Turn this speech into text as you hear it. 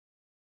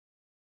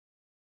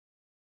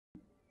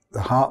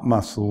the heart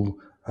muscle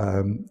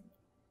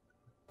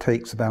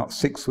takes about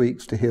 6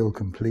 weeks to heal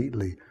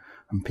completely.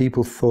 And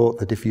people thought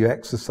that if you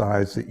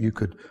exercise that you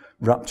could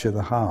rupture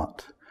the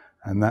heart.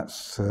 And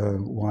that's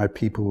why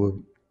people were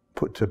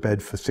put to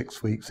bed for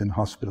 6 weeks in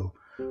hospital.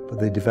 But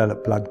they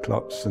developed blood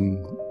clots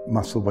and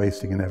muscle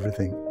wasting and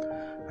everything.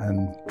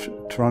 And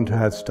Toronto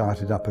had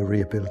started up a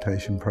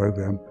rehabilitation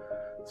program.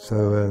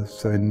 So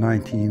in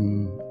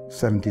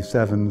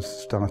 1977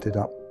 started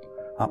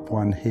up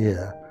one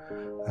here.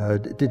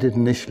 Did it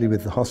initially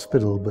with the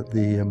hospital, but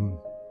the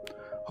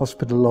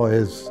hospital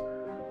lawyers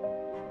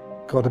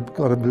got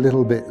a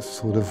little bit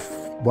sort of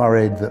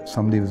worried that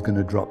somebody was going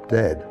to drop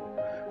dead,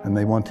 and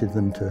they wanted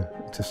them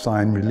to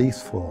sign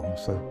release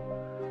forms.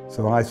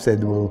 So I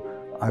said, well,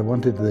 I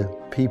wanted the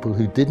people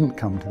who didn't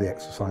come to the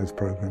exercise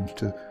programs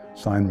to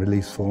sign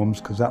release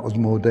forms, because that was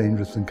more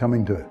dangerous than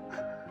coming to it.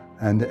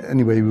 And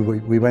anyway,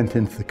 we went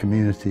into the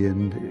community,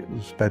 and it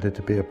was better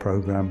to be a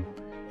program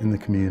in the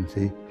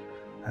community.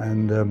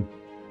 And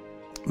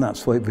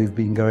that's what we've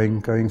been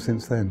going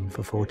since then,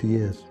 for 40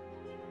 years.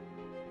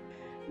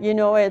 You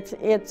know,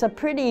 it's a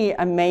pretty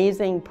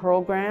amazing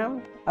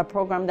program, a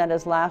program that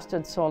has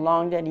lasted so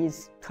long, that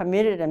he's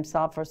committed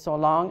himself for so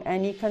long,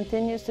 and he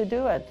continues to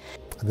do it.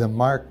 The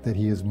mark that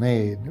he has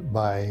made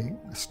by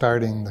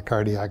starting the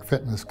Cardiac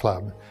Fitness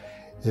Club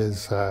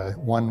is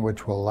one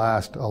which will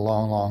last a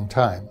long, long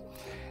time.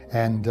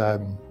 And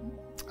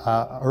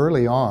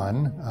early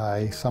on,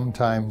 I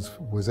sometimes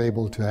was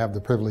able to have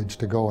the privilege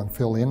to go and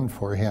fill in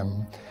for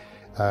him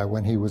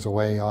when he was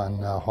away on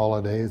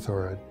holidays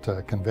or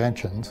at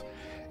conventions,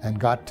 and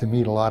got to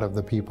meet a lot of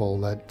the people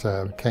that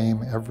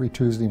came every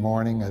Tuesday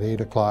morning at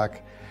 8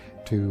 o'clock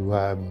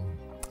to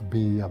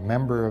be a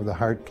member of the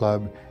Heart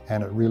Club.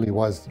 And it really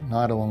was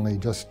not only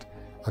just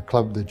a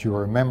club that you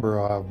were a member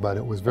of, but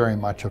it was very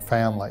much a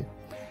family,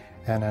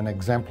 and an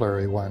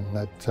exemplary one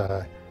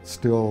that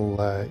still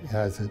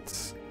has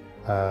its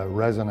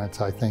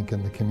resonance, I think,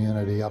 in the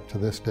community up to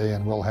this day,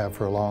 and will have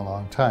for a long,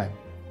 long time.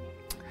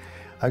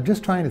 I'm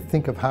just trying to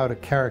think of how to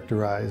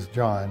characterize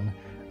John,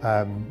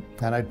 and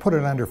I'd put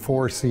it under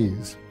 4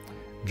 C's.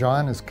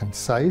 John is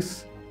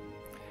concise,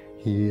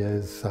 he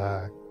is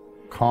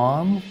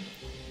calm,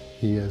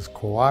 he is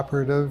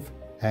cooperative,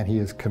 and he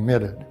is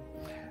committed.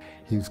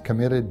 He's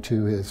committed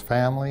to his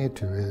family,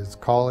 to his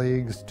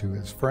colleagues, to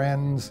his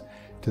friends,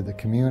 to the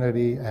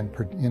community, and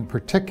in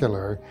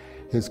particular,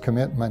 his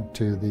commitment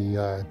to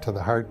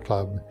the Heart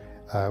Club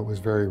was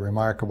very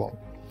remarkable.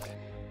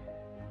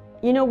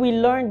 You know, we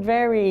learned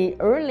very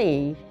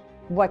early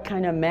what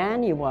kind of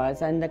man he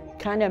was, and the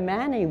kind of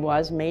man he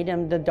was made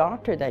him the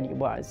doctor that he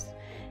was,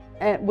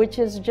 which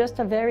is just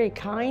a very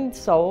kind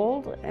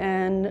soul.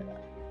 And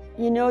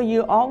you know,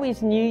 you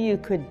always knew you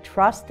could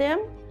trust him.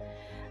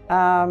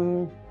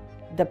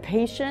 The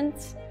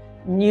patients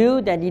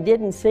knew that he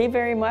didn't say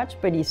very much,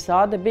 but he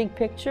saw the big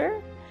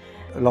picture.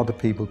 A lot of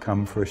people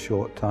come for a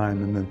short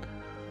time, and then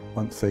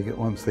once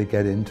they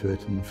get into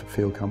it and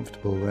feel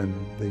comfortable, then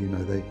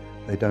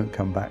they don't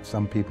come back.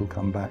 Some people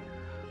come back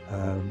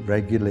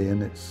regularly,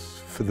 and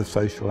it's for the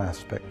social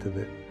aspect of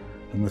it.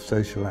 And the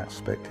social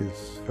aspect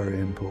is very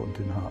important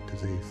in heart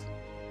disease.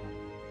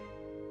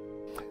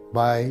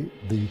 By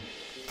the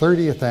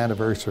 30th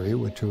anniversary,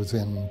 which was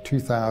in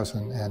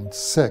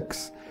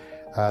 2006,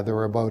 there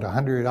were about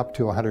 100 up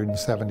to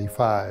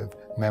 175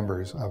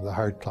 members of the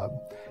Heart Club,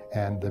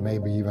 and there may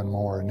be even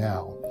more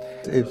now.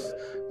 It's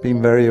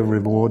been very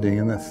rewarding,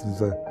 and this is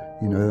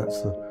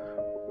that's the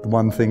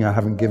one thing I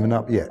haven't given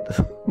up yet.